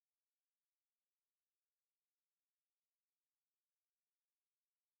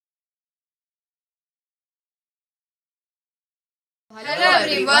Hello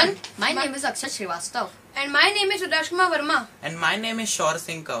everyone. My name is Akshat Shrivastava. And my name is rudraksha verma. And my name is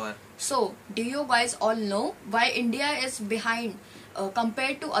singh. So, do you guys all know why India is behind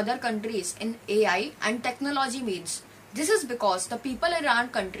compared to other countries in AI and technology means? This is because the people in our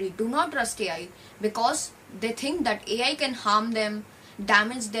country do not trust AI because they think that AI can harm them,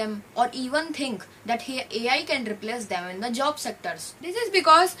 damage them, or even think that AI can replace them in the job sectors. This is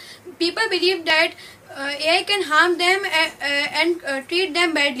because people believe that AI can harm them and treat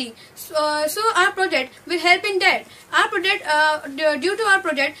them badly. So our project will help in that. Our project, due to our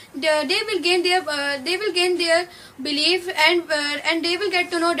project, they will gain their belief and they will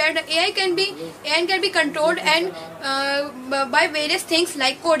get to know that AI can be controlled and by various things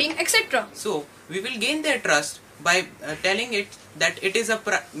like coding, etc. So we will gain their trust by telling it that it is a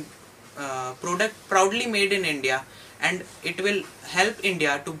product proudly made in India, and it will help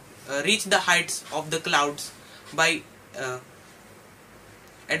India to reach the heights of the clouds by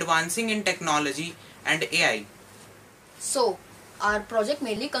advancing in technology and AI. So, our project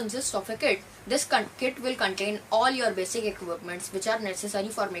mainly consists of a kit. This kit will contain all your basic equipments which are necessary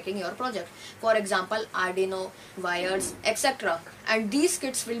for making your project. For example, Arduino, wires, etc. And these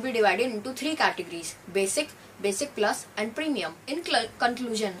kits will be divided into three categories: basic, basic plus and premium. In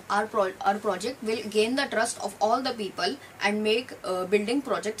conclusion, our project will gain the trust of all the people and make building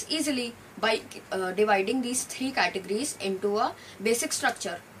projects easily by dividing these three categories into a basic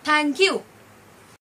structure. Thank you.